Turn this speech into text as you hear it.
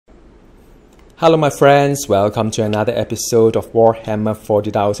Hello my friends, welcome to another episode of Warhammer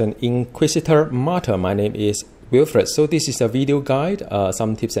 40,000 Inquisitor Martyr. My name is Wilfred. So this is a video guide,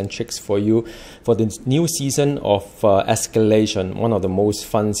 some tips and tricks for you for the new season of Escalation, one of the most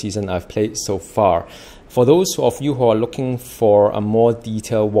fun season I've played so far. For those of you who are looking for a more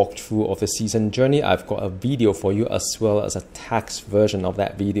detailed walkthrough of the season journey, I've got a video for you as well as a text version of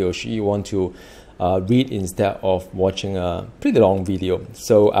that video should you want to read instead of watching a pretty long video.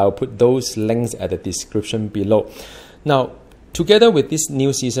 So I'll put those links at the description below. Now, together with this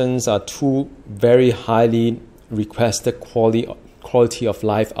new seasons are two very highly requested quality of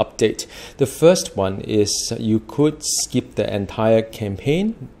life update. The first one is you could skip the entire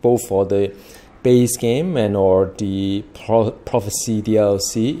campaign, both for the base game and or the prophecy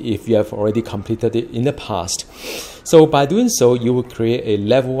DLC if you have already completed it in the past. So by doing so, you will create a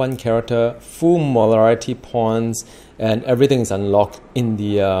level 1 character, full morality points, and everything is unlocked in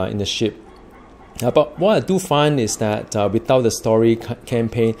the ship. But what I do find is that without the story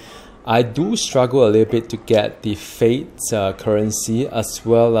campaign, I do struggle a little bit to get the fate currency as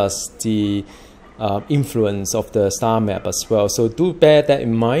well as the influence of the star map as well. So do bear that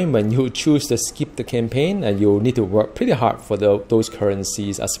in mind when you choose to skip the campaign, and you'll need to work pretty hard for those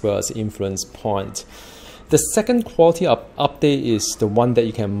currencies as well as influence points. The second quality update is the one that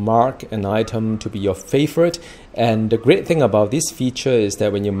you can mark an item to be your favorite. And the great thing about this feature is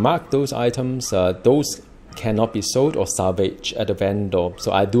that when you mark those items, those cannot be sold or salvaged at the vendor.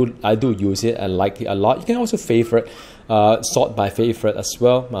 So I do use it and like it a lot. You can also favorite, sort by favorite as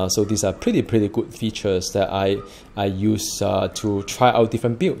well. So these are pretty good features that I use to try out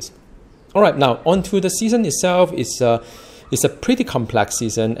different builds. All right, now onto the season itself. It's a pretty complex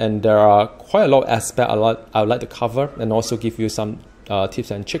season, and there are quite a lot of aspects I would like to cover and also give you some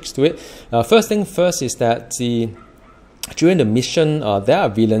tips and tricks to it. First thing first is that during the mission, there are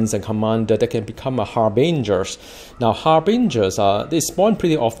villains and commanders that can become harbingers. Now, harbingers they spawn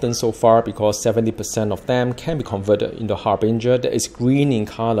pretty often so far because 70% of them can be converted into harbinger. That is green in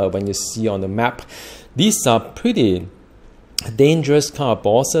color when you see on the map. These are pretty dangerous kind of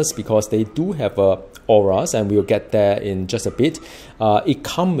bosses because they do have auras, and we'll get there in just a bit. It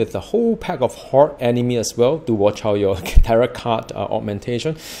comes with a whole pack of horde enemy as well. Do watch out your tarot card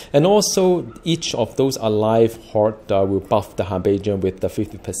augmentation, and also each of those alive horde will buff the harbinger with the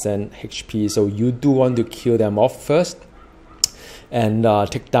 50% HP. So you do want to kill them off first and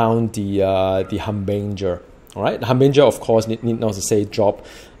take down the harbinger. All right, the harbinger, of course, need not to say drop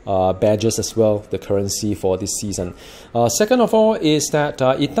badges as well, the currency for this season. Second of all is that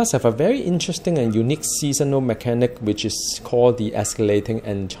it does have a very interesting and unique seasonal mechanic, which is called the escalating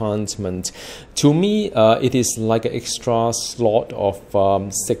enchantment. To me, it is like an extra slot of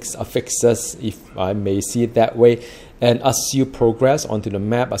 6 affixes, if I may see it that way. And as you progress onto the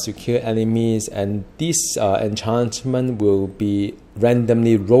map, as you kill enemies, and this enchantment will be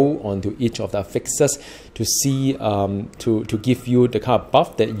randomly rolled onto each of the affixes to see to give you the kind of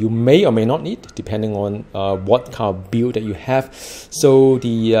buff that you may or may not need, depending on what kind of build that you have. So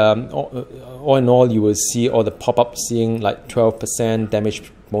the all in all, you will see all the pop-up seeing like 12%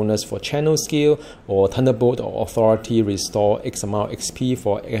 damage bonus for channel skill, or Thunderbolt or Authority restore X amount XP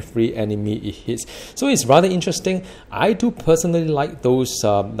for every enemy it hits. So it's rather interesting. I do personally like those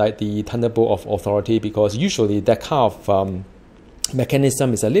like the Thunderbolt of Authority, because usually that kind of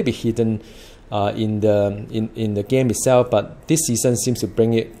mechanism is a little bit hidden in the game itself, but this season seems to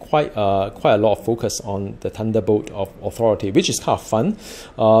bring it quite a lot of focus on the Thunderbolt of Authority, which is kind of fun.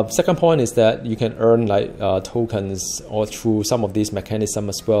 Second point is that you can earn like tokens or through some of these mechanisms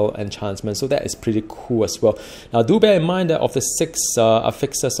as well, enchantments. So that is pretty cool as well. Now do bear in mind that of the 6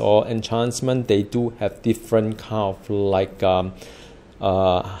 affixes or enchantment, they do have different kind of like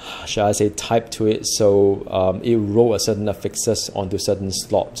shall I say type to it. So it will roll a certain affixes onto certain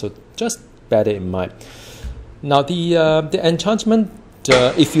slot. So just bear it in mind. Now the enchantment,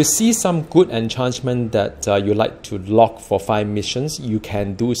 if you see some good enchantment that you like to lock for 5 missions, you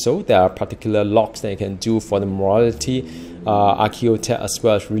can do so. There are particular locks that you can do for the morality, archaeotech as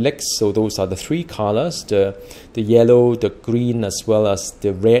well as relics. So those are the 3 colors: the yellow, the green, as well as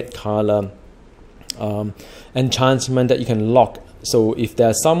the red color enchantment that you can lock. So if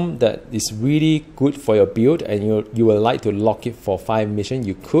there's some that is really good for your build and you would like to lock it for 5 missions,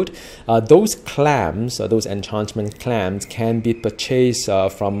 you could. Those clams, those enchantment clams, can be purchased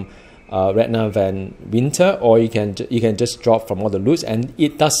from Ragnar Van Winter, or you can just drop from all the loots, and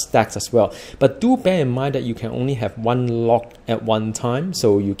it does stacks as well. But do bear in mind that you can only have 1 lock at one time,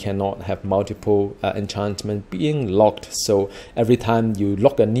 so you cannot have multiple enchantment being locked. So every time you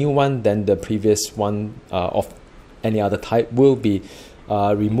lock a new one, then the previous one of any other type will be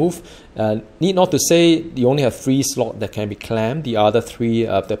remove. Need not to say you only have 3 slots that can be claimed. The other 3,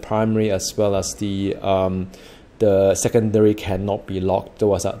 the primary as well as the secondary, cannot be locked.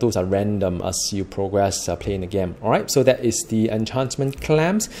 Those are random as you progress playing the game. All right, so that is the enchantment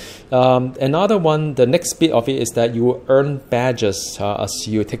claims. Another one, the next bit of it is that you earn badges as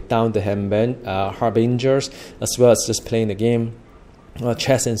you take down the harbingers, as well as just playing the game.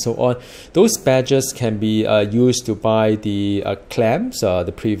 Chests and so on. Those badges can be used to buy the clams,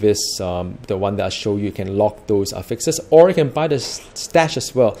 the previous, the one that I showed you. You can lock those affixes, or you can buy the stash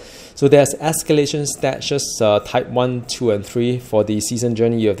as well. So there's escalation stashes, type 1, 2, and 3. For the season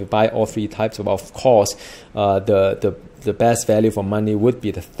journey, you have to buy all 3 types. But of course, the best value for money would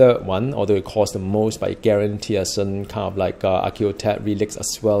be the 3rd one, although it costs the most, but it guarantees a certain kind of like archaeotech relics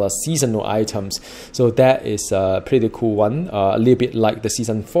as well as seasonal items. So that is a pretty cool one, a little bit like the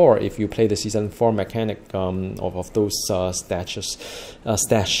season 4 if you play the season 4 mechanic of those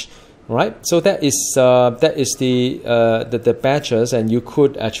stash. Right, so that is the badges, and you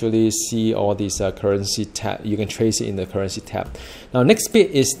could actually see all these currency tab. You can trace it in the currency tab. Now, next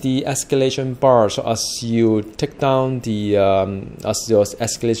bit is the escalation bar. So as you take down the as your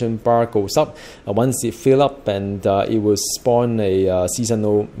escalation bar goes up, once it fill up, and it will spawn a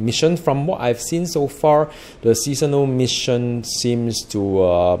seasonal mission. From what I've seen so far, the seasonal mission seems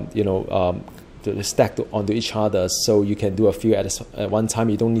to stacked onto each other, so you can do a few at one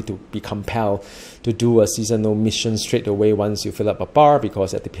time. You don't need to be compelled to do a seasonal mission straight away once you fill up a bar,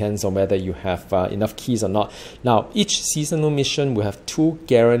 because it depends on whether you have enough keys or not. Now, each seasonal mission will have 2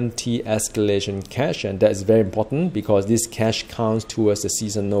 guaranteed escalation cash, and that is very important because this cash counts towards the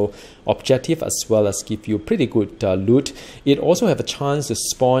seasonal objective as well as give you pretty good loot. It also have a chance to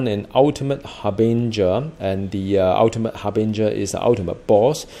spawn an ultimate harbinger, and the ultimate harbinger is the ultimate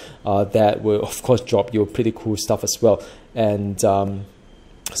boss that will of course drop you pretty cool stuff as well. And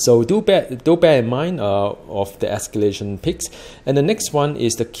so do bear in mind of the escalation picks. And the next one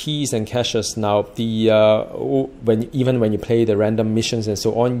is the keys and caches. Now, even when you play the random missions and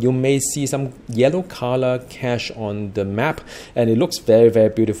so on, you may see some yellow color cache on the map, and it looks very, very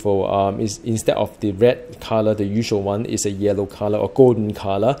beautiful. Instead of the red color, the usual one is a yellow color or golden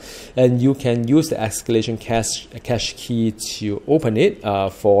color, and you can use the escalation cache key to open it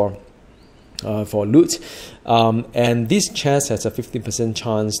for loot. And this chest has a 50%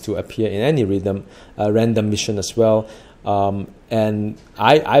 chance to appear in any random mission as well. And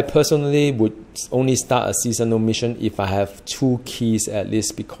I personally would only start a seasonal mission if I have 2 keys at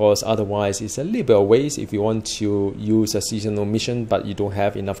least, because otherwise it's a little bit of waste if you want to use a seasonal mission but you don't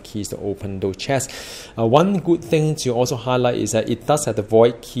have enough keys to open those chests. One good thing to also highlight is that it does have the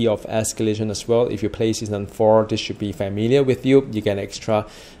void key of escalation as well. If you play season 4, this should be familiar with you. You get an extra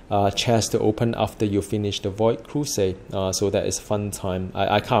chest to open after you finish the Void Crusade, so that is a fun time.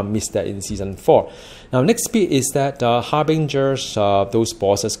 I can't miss that in season 4. Now, next bit is that harbingers, those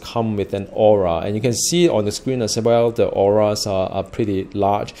bosses come with an aura, and you can see on the screen as well. The auras are pretty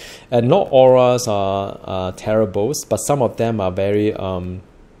large, and not auras are terrible, but some of them are very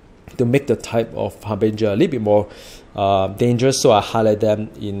to make the type of harbinger a little bit more dangerous. So I highlight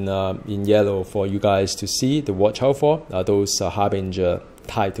them in yellow for you guys to see, to watch out for those harbinger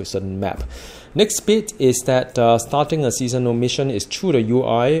tied to a certain map. Next bit is that starting a seasonal mission is through the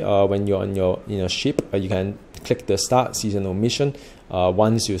UI. When you're on your ship, you can click the start seasonal mission.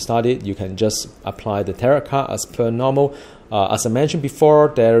 Once you start it, you can just apply the tarot card as per normal. As I mentioned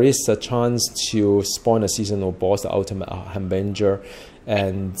before, there is a chance to spawn a seasonal boss, the ultimate harbinger,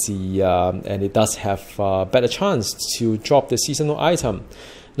 and it does have a better chance to drop the seasonal item.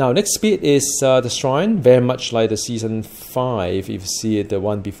 Now, next bit is the shrine, very much like the season 5. If you see it, the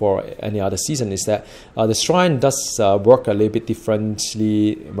one before any other season, is that the shrine does work a little bit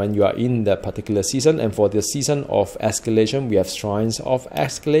differently when you are in that particular season. And for the season of escalation, we have shrines of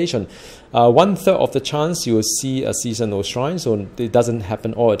escalation. 1/3 of the chance you will see a seasonal shrine, so it doesn't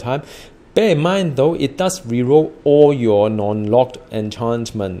happen all the time. Bear in mind though, it does reroll all your non-locked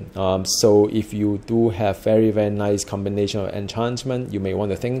enchantment. So if you do have very, very nice combination of enchantment, you may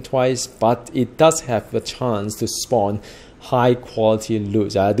want to think twice, but it does have the chance to spawn high quality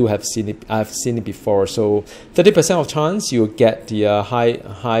loot. I've seen it before. So 30% of chance you get the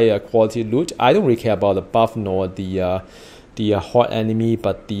high quality loot. I don't really care about the buff nor the hot enemy,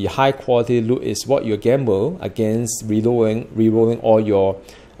 but the high quality loot is what you gamble against rerolling all your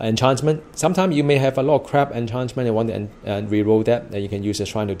enchantment. Sometimes you may have a lot of crap enchantment and want to reroll that, and you can use a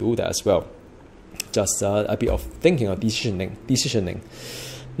shrine to do that as well. Just a bit of thinking or decisioning.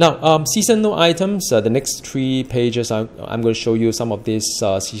 Now, seasonal items, the next 3 pages, I'm going to show you some of these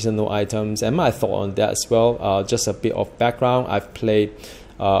seasonal items and my thought on that as well. Just a bit of background. I've played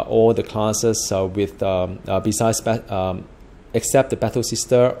all the classes with, besides except the Battle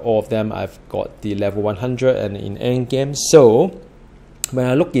Sister, all of them I've got the level 100 and in endgame. So when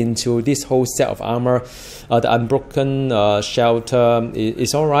I look into this whole set of armor, the Unbroken Shelter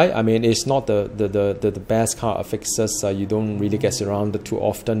is alright. I mean, it's not the best card of fixes. You don't really get surrounded too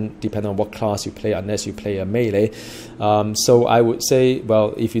often, depending on what class you play, unless you play a melee. So I would say,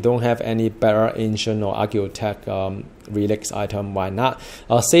 well, if you don't have any better Ancient or Archaeotech relics item, why not?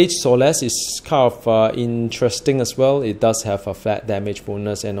 Sage Solace is kind of interesting as well. It does have a flat damage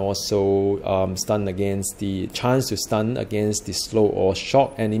bonus and also stun against the chance to stun against the slow or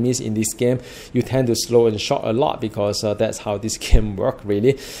short enemies in this game. You tend to slow and short a lot because that's how this game works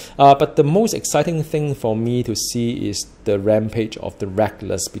really. But the most exciting thing for me to see is the Rampage of the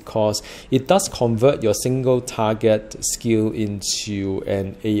Reckless, because it does convert your single target skill into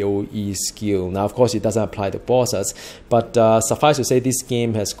an AoE skill. Now of course it doesn't apply to bosses, but suffice to say this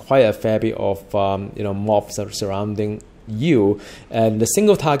game has quite a fair bit of mobs surrounding you, and the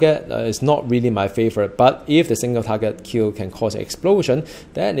single target is not really my favorite, but if the single target kill can cause an explosion,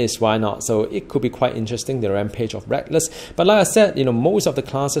 then is why not. So it could be quite interesting, the Rampage of Reckless. But like I said, most of the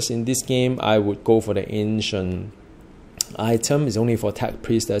classes in this game I would go for the Ancient item. Is only for Tech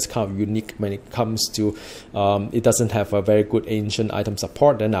Priest that's kind of unique when it comes to it doesn't have a very good Ancient item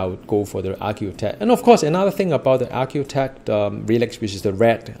support. Then I would go for the Archaeotech. And of course, another thing about the Archaeotech relics, which is the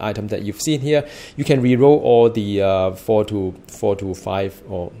red item that you've seen here, you can reroll all the 4 to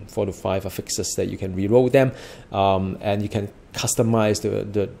 5 affixes that you can reroll them, and you can customize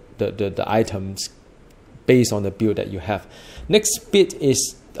the items based on the build that you have. Next bit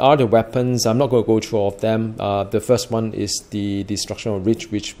are the weapons. I'm not going to go through all of them. The first one is the Destruction of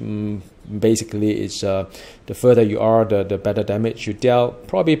Reach, which basically is the further you are, the better damage you deal.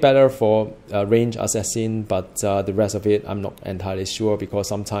 Probably better for range assassin, but the rest of it I'm not entirely sure,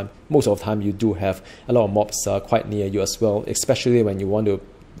 because most of the time you do have a lot of mobs quite near you as well, especially when you want to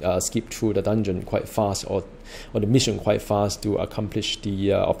skip through the dungeon quite fast or the mission quite fast to accomplish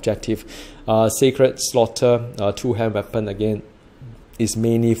the objective. Sacred Slaughter, two-hand weapon, again is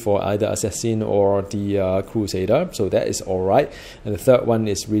mainly for either assassin or the crusader, so that is alright. And the third one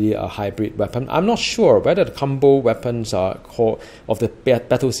is really a hybrid weapon. I'm not sure whether the combo weapons are called of the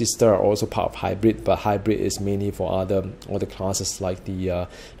Battle Sister are also part of hybrid, but hybrid is mainly for other classes like the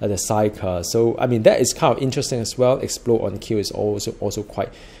Psyker. So I mean, that is kind of interesting as well. Explode on kill is also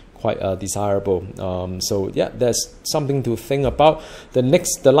quite desirable. So yeah, there's something to think about.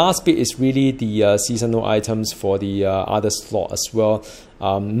 The last bit is really the seasonal items for the other slot as well.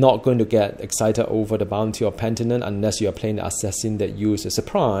 Not going to get excited over the Bounty of Penitence unless you are playing the assassin that uses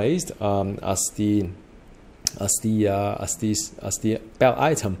Surprised as the belt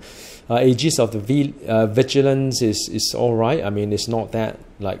item. Aegis of the Vigilance is alright. I mean, it's not that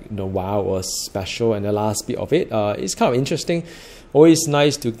wow or special, and the last bit of it is kind of interesting. Always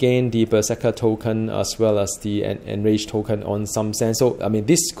nice to gain the Berserker token as well as the Enraged token on some sense. So I mean,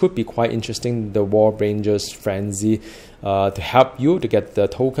 this could be quite interesting, the War Ranger's Frenzy, to help you to get the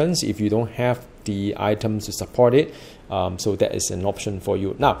tokens if you don't have the items to support it. So that is an option for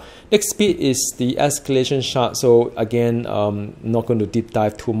you. Now, next bit is the Escalation shard. So again, not going to deep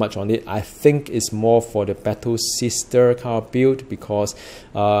dive too much on it. I think it's more for the Battle Sister kind of build, because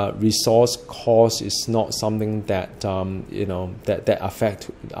resource cost is not something that that affect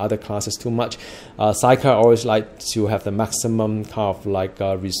other classes too much. Psyker always like to have the maximum kind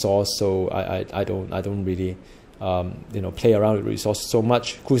of resource, so I don't really play around with resources so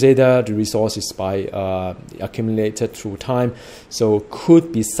much. Crusader, the resource is accumulated through time, so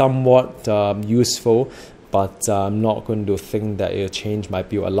could be somewhat useful, but I'm not going to think that it'll change my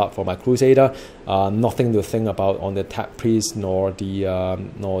build a lot for my Crusader. Nothing to think about on the Tap Priest nor the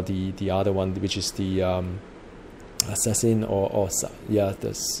other one, which is the assassin so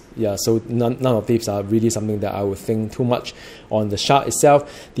none of these are really something that I would think too much on. The shard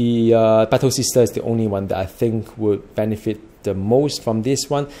itself, the Battle Sister is the only one that I think would benefit the most from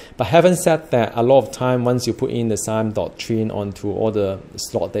this one. But having said that, a lot of time once you put in the Siam Doctrine onto all the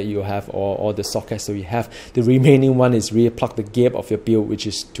slot that you have or all the sockets that you have, the remaining one is really plug the gap of your build, which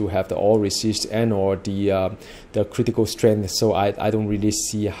is to have the all resist and or the critical strength. So I don't really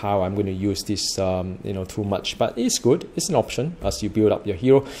see how I'm going to use this too much, but it's good. It's an option as you build up your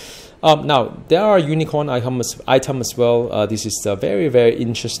hero. Now, there are unicorn item as well. This is a very, very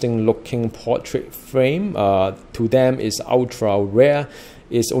interesting looking portrait frame. To them, is ultra rare.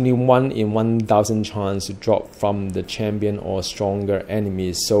 it's only 1 in 1,000 chance to drop from the champion or stronger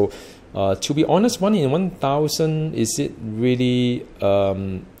enemies. So to be honest, 1 in 1,000, is it really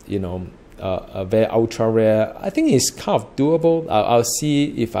you know, a very ultra rare? I think it's kind of doable. I'll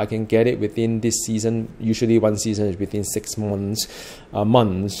see if I can get it within this season. Usually one season is within 6 months,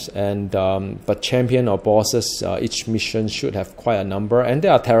 and but champion or bosses, each mission should have quite a number, and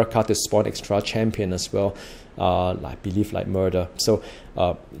there are tarot cards to spawn extra champion as well. I believe like murder. So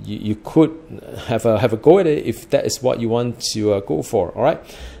you could have a go at it if that is what you want to go for. All right.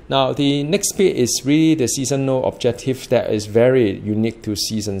 Now the next bit is really the seasonal objective that is very unique to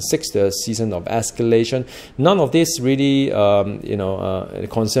season 6, the season of Escalation. None of this really you know,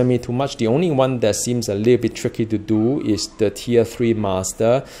 concern me too much. The only one that seems a little bit tricky to do is the tier 3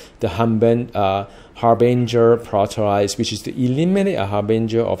 master, the Harbinger Prioritize, which is to eliminate a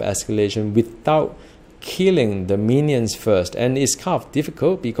Harbinger of Escalation without killing the minions first. And it's kind of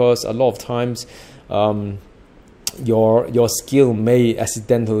difficult because a lot of times your skill may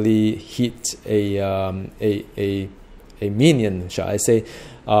accidentally hit a minion, shall I say,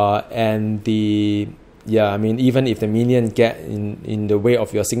 and I mean, even if the minion get in the way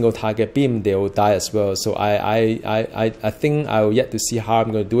of your single target beam, they will die as well. So I think I'll yet to see how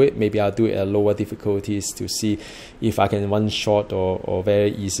I'm going to do it. Maybe I'll do it at lower difficulties to see if I can one shot or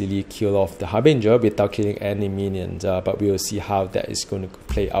very easily kill off the Harbinger without killing any minions. But we'll see how that is going to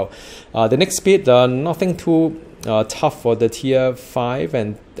play out. The next bit, nothing too tough for the tier 5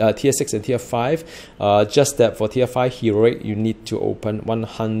 and tier 6 and tier 5, just that for tier 5 heroic you need to open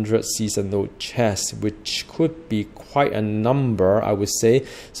 100 seasonal chests, which could be quite a number, I would say.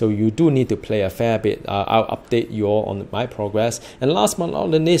 So you do need to play a fair bit. I'll update you all on my progress. And last but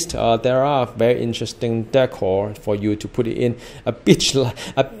not least, there are very interesting decor for you to put it in, a bit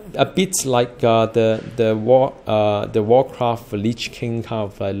like the Warcraft Lich King kind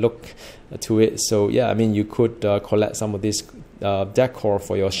of look to it. So yeah, I mean, you could collect some of this decor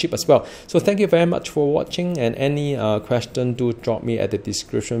for your ship as well. So thank you very much for watching, and any question, do drop me at the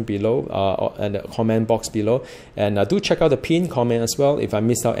description below and the comment box below, and do check out the pinned comment as well. If I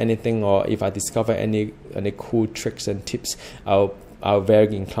miss out anything or if I discover any cool tricks and tips, I'll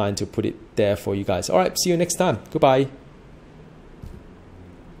very inclined to put it there for you guys. All right, see you next time. Goodbye.